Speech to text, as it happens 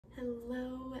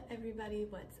Hello everybody,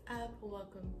 what's up?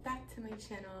 Welcome back to my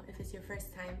channel. If it's your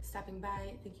first time stopping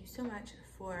by, thank you so much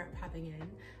for popping in.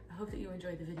 I hope that you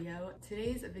enjoyed the video.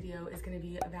 Today's video is going to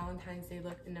be a Valentine's Day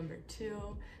look number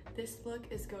 2. This look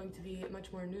is going to be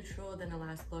much more neutral than the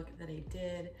last look that I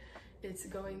did. It's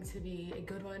going to be a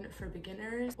good one for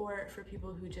beginners or for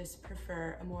people who just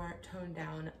prefer a more toned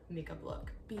down makeup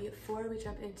look. Before we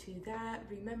jump into that,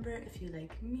 remember, if you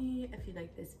like me, if you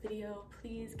like this video,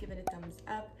 please give it a thumbs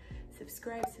up,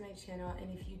 subscribe to my channel,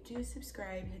 and if you do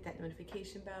subscribe, hit that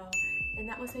notification bell, and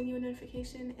that will send you a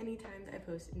notification anytime that I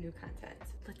post new content.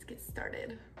 Let's get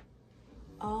started.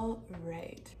 All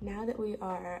right, now that we're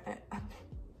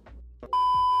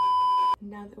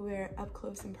up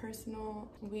close and personal,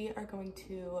 we are going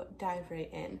to dive right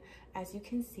in. As you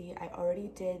can see, I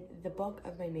already did the bulk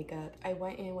of my makeup. I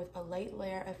went in with a light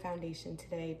layer of foundation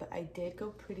today, but I did go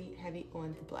pretty heavy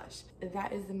on the blush.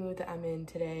 That is the mood that I'm in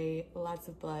today, lots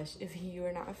of blush. If you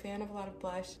are not a fan of a lot of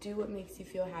blush, do what makes you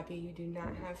feel happy. You do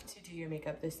not have to do your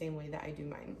makeup the same way that I do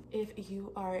mine. If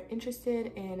you are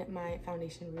interested in my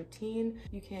foundation routine,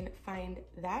 you can find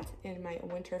that in my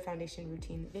winter foundation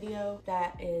routine video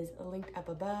that is linked up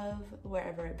above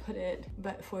wherever I put it.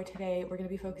 But for today, we're going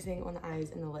to be focusing on the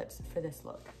eyes and the lips for this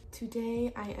look.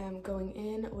 Today I am going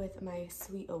in with my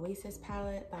Sweet Oasis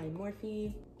palette by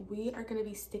Morphe. We are going to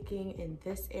be sticking in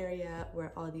this area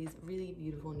where all these really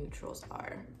beautiful neutrals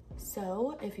are.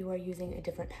 So if you are using a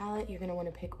different palette, you're going to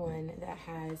want to pick one that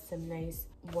has some nice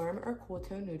warm or cool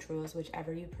tone neutrals,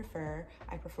 whichever you prefer.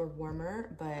 I prefer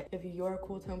warmer, but if you're a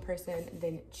cool tone person,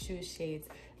 then choose shades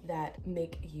that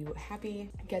make you happy.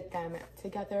 Get them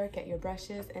together, get your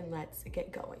brushes, and let's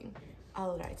get going.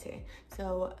 Alrighty,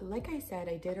 so like I said,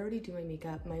 I did already do my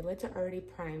makeup. My lids are already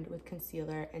primed with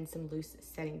concealer and some loose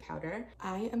setting powder.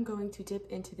 I am going to dip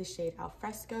into the shade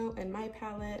Alfresco in my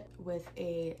palette with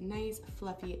a nice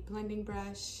fluffy blending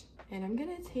brush. And I'm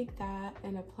gonna take that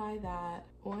and apply that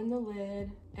on the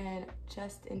lid and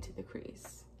just into the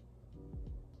crease.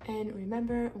 And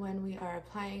remember, when we are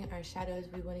applying our shadows,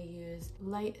 we want to use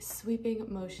light sweeping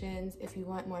motions. If you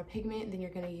want more pigment, then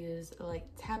you're going to use like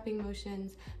tapping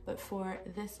motions. But for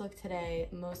this look today,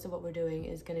 most of what we're doing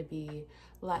is going to be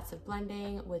lots of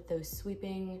blending with those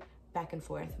sweeping back and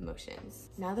forth motions.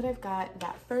 Now that I've got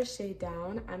that first shade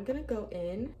down, I'm gonna go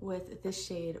in with this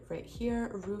shade right here,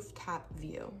 Rooftop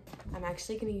View. I'm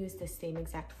actually gonna use the same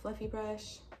exact fluffy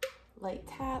brush, light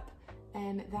tap,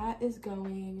 and that is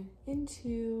going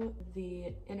into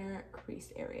the inner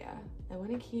crease area. I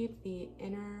want to keep the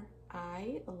inner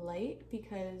eye light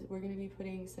because we're going to be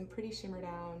putting some pretty shimmer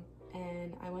down,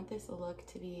 and I want this look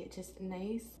to be just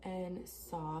nice and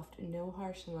soft, no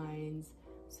harsh lines.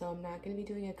 So I'm not going to be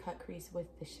doing a cut crease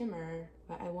with the shimmer,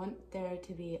 but I want there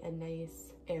to be a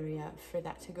nice area for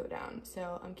that to go down.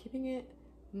 So I'm keeping it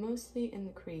mostly in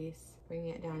the crease,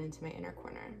 bringing it down into my inner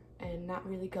corner and not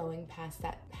really going past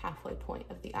that halfway point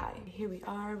of the eye. Here we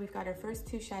are, we've got our first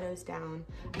two shadows down.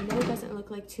 I know it doesn't look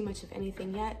like too much of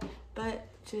anything yet, but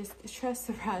just trust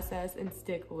the process and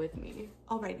stick with me.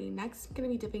 Alrighty, next I'm gonna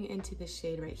be dipping into this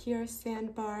shade right here,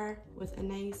 Sandbar, with a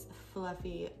nice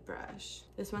fluffy brush.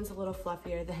 This one's a little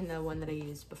fluffier than the one that I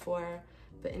used before,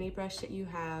 but any brush that you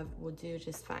have will do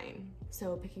just fine.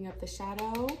 So picking up the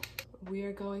shadow, we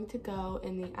are going to go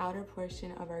in the outer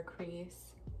portion of our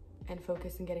crease and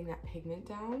focus on getting that pigment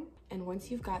down. And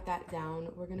once you've got that down,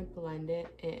 we're gonna blend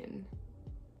it in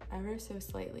ever so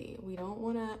slightly. We don't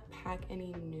wanna pack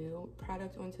any new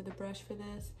product onto the brush for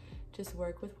this. Just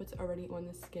work with what's already on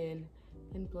the skin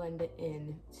and blend it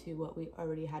in to what we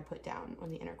already had put down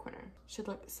on the inner corner. Should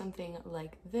look something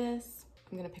like this.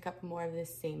 I'm gonna pick up more of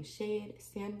this same shade,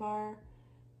 Sandbar,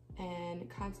 and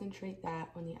concentrate that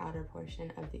on the outer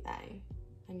portion of the eye.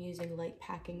 I'm using light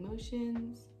packing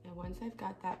motions, and once I've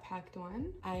got that packed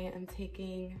on, I am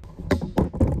taking...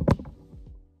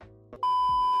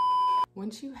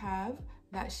 Once you have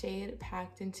that shade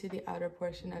packed into the outer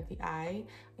portion of the eye,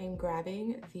 I'm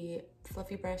grabbing the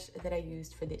fluffy brush that I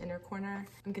used for the inner corner.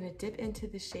 I'm gonna dip into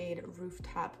the shade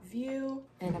Rooftop View,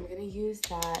 and I'm gonna use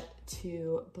that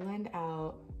to blend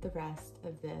out the rest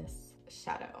of this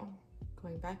shadow,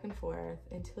 going back and forth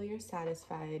until you're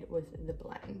satisfied with the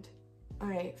blend. All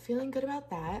right, feeling good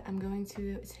about that, I'm going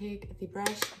to take the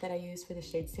brush that I used for the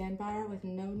shade Sandbar with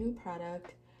no new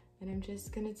product, and I'm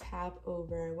just gonna tap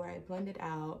over where I blended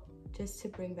out just to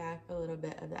bring back a little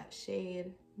bit of that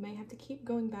shade. You might have to keep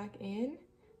going back in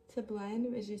to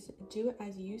blend, but just do it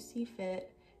as you see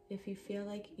fit. If you feel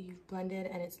like you've blended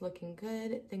and it's looking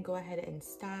good, then go ahead and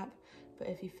stop. But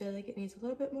if you feel like it needs a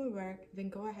little bit more work, then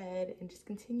go ahead and just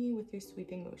continue with your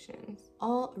sweeping motions.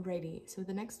 Alrighty, so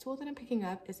the next tool that I'm picking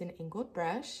up is an angled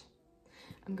brush.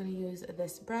 I'm gonna use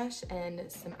this brush and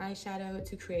some eyeshadow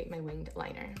to create my winged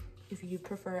liner. If you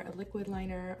prefer a liquid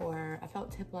liner or a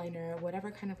felt tip liner,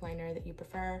 whatever kind of liner that you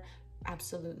prefer,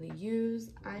 absolutely use.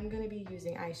 I'm gonna be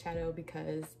using eyeshadow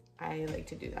because I like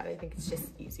to do that. I think it's just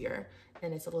easier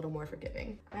and it's a little more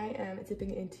forgiving. I am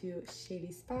dipping into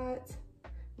shady spots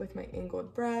with my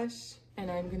angled brush, and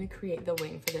I'm gonna create the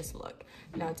wing for this look.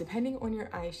 Now, depending on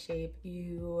your eye shape,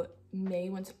 you may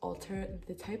want to alter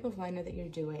the type of liner that you're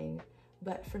doing,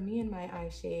 but for me and my eye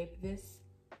shape, this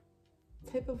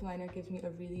type of liner gives me a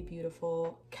really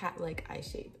beautiful cat-like eye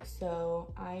shape.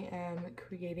 So I am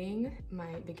creating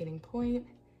my beginning point,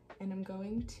 and I'm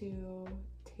going to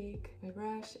take my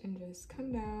brush and just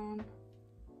come down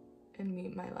and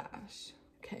meet my lash.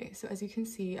 Okay, so as you can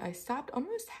see, I stopped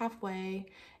almost halfway,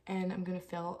 and I'm gonna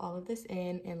fill all of this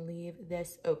in and leave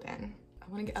this open. I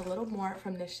wanna get a little more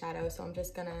from this shadow, so I'm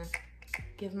just gonna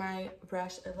give my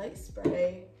brush a light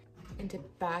spray and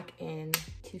dip back in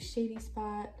to shady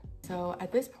spot. So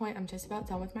at this point, I'm just about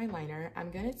done with my liner.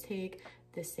 I'm gonna take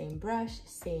the same brush,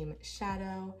 same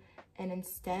shadow, and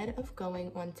instead of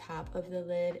going on top of the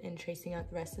lid and tracing out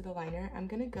the rest of the liner, I'm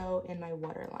gonna go in my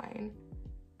waterline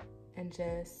and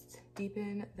just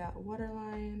deepen that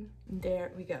waterline.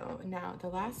 There we go. Now, the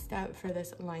last step for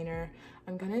this liner,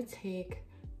 I'm gonna take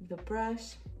the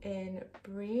brush and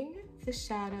bring the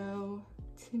shadow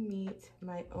to meet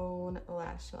my own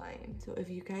lash line. So if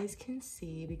you guys can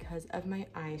see, because of my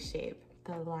eye shape,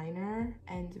 the liner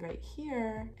ends right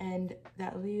here, and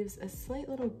that leaves a slight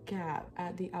little gap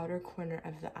at the outer corner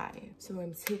of the eye. So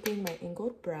I'm taking my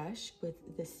angled brush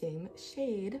with the same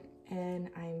shade, and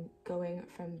I'm going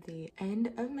from the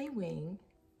end of my wing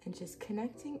and just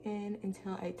connecting in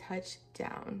until I touch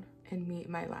down and meet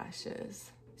my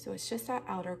lashes. So it's just that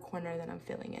outer corner that I'm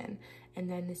filling in. And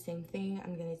then the same thing,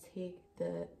 I'm gonna take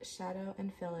the shadow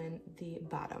and fill in the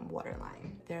bottom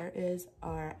waterline. There is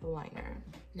our liner.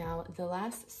 Now, the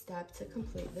last step to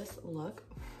complete this look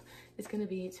is gonna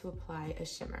be to apply a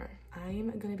shimmer.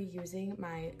 I'm gonna be using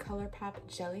my ColourPop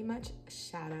Jelly Much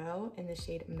shadow in the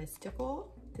shade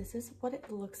Mystical. This is what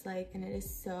it looks like, and it is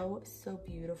so, so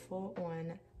beautiful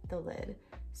on the lid.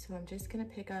 So I'm just gonna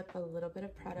pick up a little bit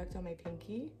of product on my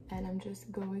pinky, and I'm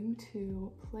just going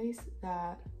to place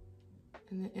that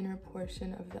in the inner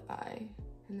portion of the eye.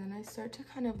 And then I start to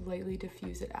kind of lightly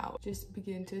diffuse it out. Just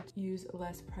begin to use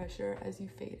less pressure as you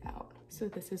fade out. So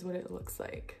this is what it looks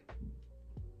like.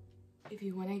 If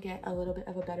you wanna get a little bit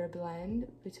of a better blend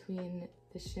between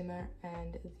the shimmer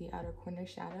and the outer corner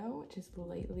shadow, just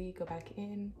lightly go back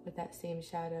in with that same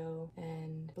shadow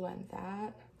and blend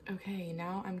that. Okay,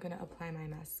 now I'm gonna apply my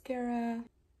mascara.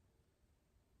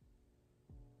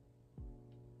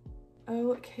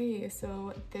 Okay,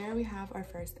 so there we have our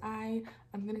first eye.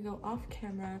 I'm gonna go off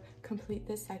camera, complete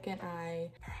the second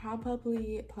eye,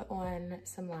 probably put on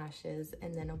some lashes,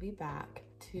 and then I'll be back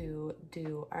to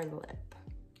do our lip.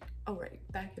 All right,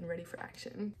 back and ready for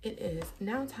action. It is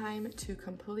now time to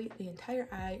complete the entire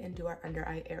eye and do our under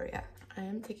eye area. I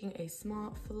am taking a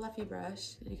small fluffy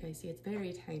brush. You guys see it's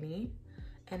very tiny.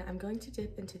 And I'm going to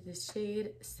dip into the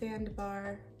shade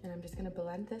Sandbar, and I'm just gonna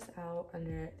blend this out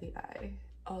under the eye,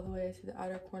 all the way to the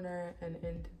outer corner and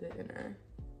into the inner.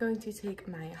 I'm going to take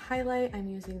my highlight. I'm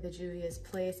using the Juvia's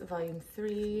Place Volume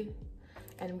 3,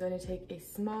 and I'm going to take a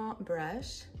small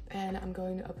brush, and I'm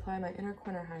going to apply my inner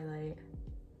corner highlight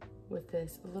with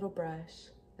this little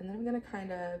brush, and then I'm gonna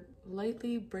kind of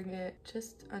lightly bring it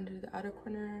just under the outer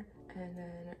corner and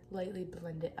then lightly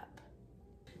blend it up.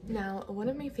 Now, one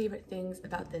of my favorite things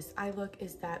about this eye look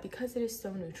is that because it is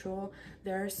so neutral,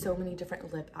 there are so many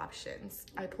different lip options.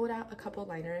 I pulled out a couple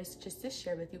liners just to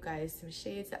share with you guys some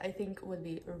shades that I think would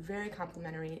be very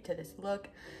complimentary to this look,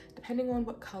 depending on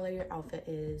what color your outfit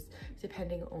is,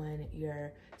 depending on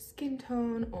your skin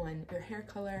tone, on your hair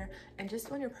color, and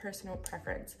just on your personal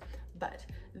preference. But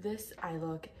this eye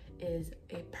look is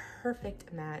a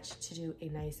perfect match to do a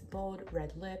nice bold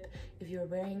red lip. If you're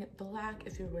wearing black,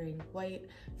 if you're wearing white,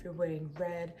 if you're wearing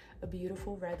red, a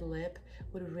beautiful red lip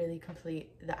would really complete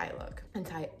the eye look and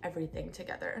tie everything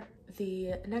together.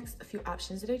 The next few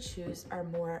options that I choose are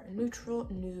more neutral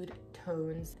nude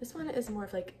tones. This one is more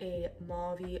of like a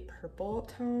mauvey purple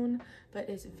tone, but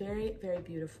it's very, very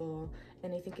beautiful,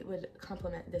 and I think it would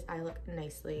complement this eye look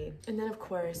nicely. And then of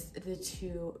course, the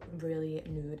two really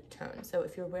nude tones. So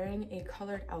if you're wearing a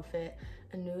colored outfit,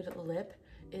 a nude lip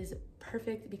is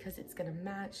perfect because it's gonna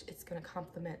match, it's gonna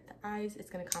complement the eyes, it's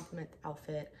gonna complement the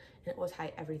outfit, and it will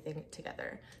tie everything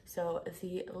together. So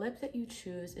the lip that you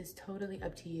choose is totally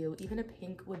up to you. Even a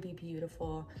pink would be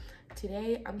beautiful.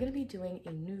 Today I'm gonna be doing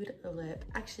a nude lip.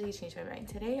 Actually, I changed my mind.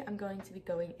 Today I'm going to be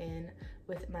going in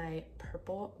with my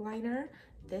purple liner.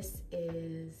 This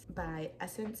is by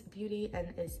Essence Beauty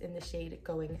and is in the shade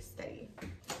Going Steady.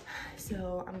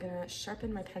 So I'm gonna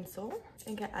sharpen my pencil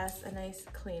and get us a nice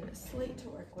clean slate to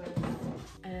work with,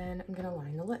 and I'm gonna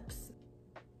line the lips.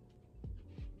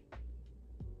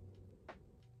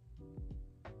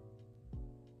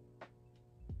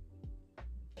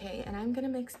 Okay, and I'm gonna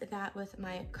mix that with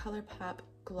my ColourPop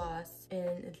gloss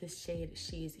in the shade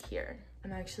She's Here.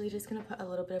 I'm actually just gonna put a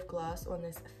little bit of gloss on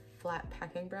this flat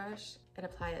packing brush and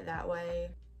apply it that way.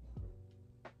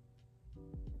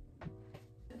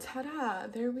 Ta-da!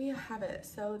 There we have it.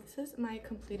 So this is my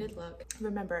completed look.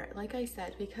 Remember, like I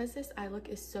said, because this eye look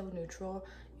is so neutral,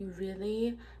 you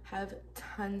really have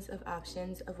tons of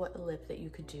options of what lip that you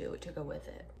could do to go with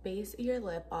it. Base your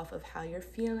lip off of how you're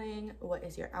feeling, what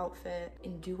is your outfit,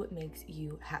 and do what makes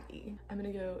you happy. I'm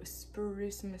gonna go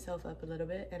spruce myself up a little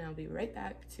bit and I'll be right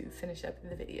back to finish up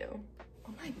the video.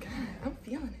 Oh my god, I'm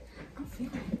feeling it. I'm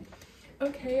feeling it.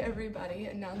 Okay, everybody,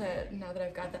 now that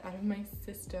I've got that out of my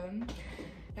system,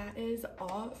 that is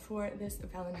all for this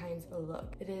Valentine's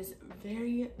look. It is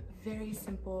very, very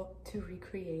simple to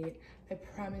recreate. I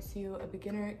promise you, a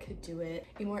beginner could do it.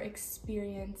 A more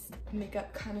experienced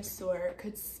makeup connoisseur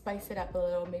could spice it up a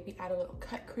little, maybe add a little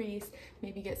cut crease,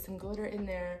 maybe get some glitter in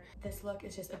there. This look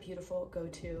is just a beautiful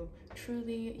go-to.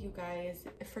 Truly, you guys,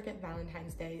 forget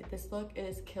Valentine's Day. This look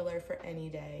is killer for any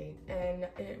day. And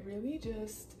it really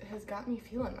just has got me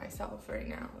feeling myself right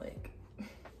now. Like,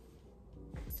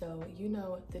 so you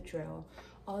know the drill.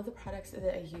 All of the products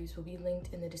that I use will be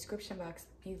linked in the description box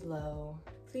below.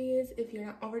 Please, if you're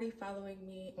not already following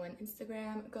me on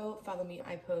Instagram, go follow me.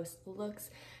 I post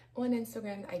looks on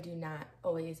Instagram. I do not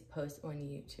always post on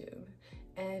YouTube.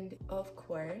 And of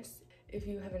course, if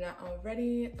you have not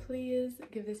already, please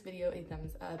give this video a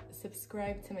thumbs up,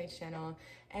 subscribe to my channel,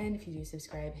 and if you do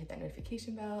subscribe, hit that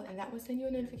notification bell, and that will send you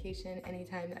a notification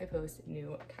anytime that I post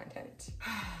new content.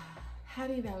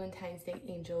 Happy Valentine's Day,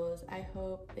 angels. I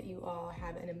hope that you all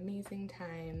have an amazing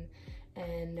time,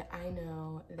 and I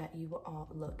know that you will all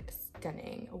look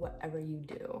stunning, whatever you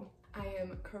do. I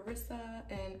am Carissa,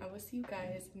 and I will see you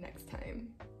guys next time.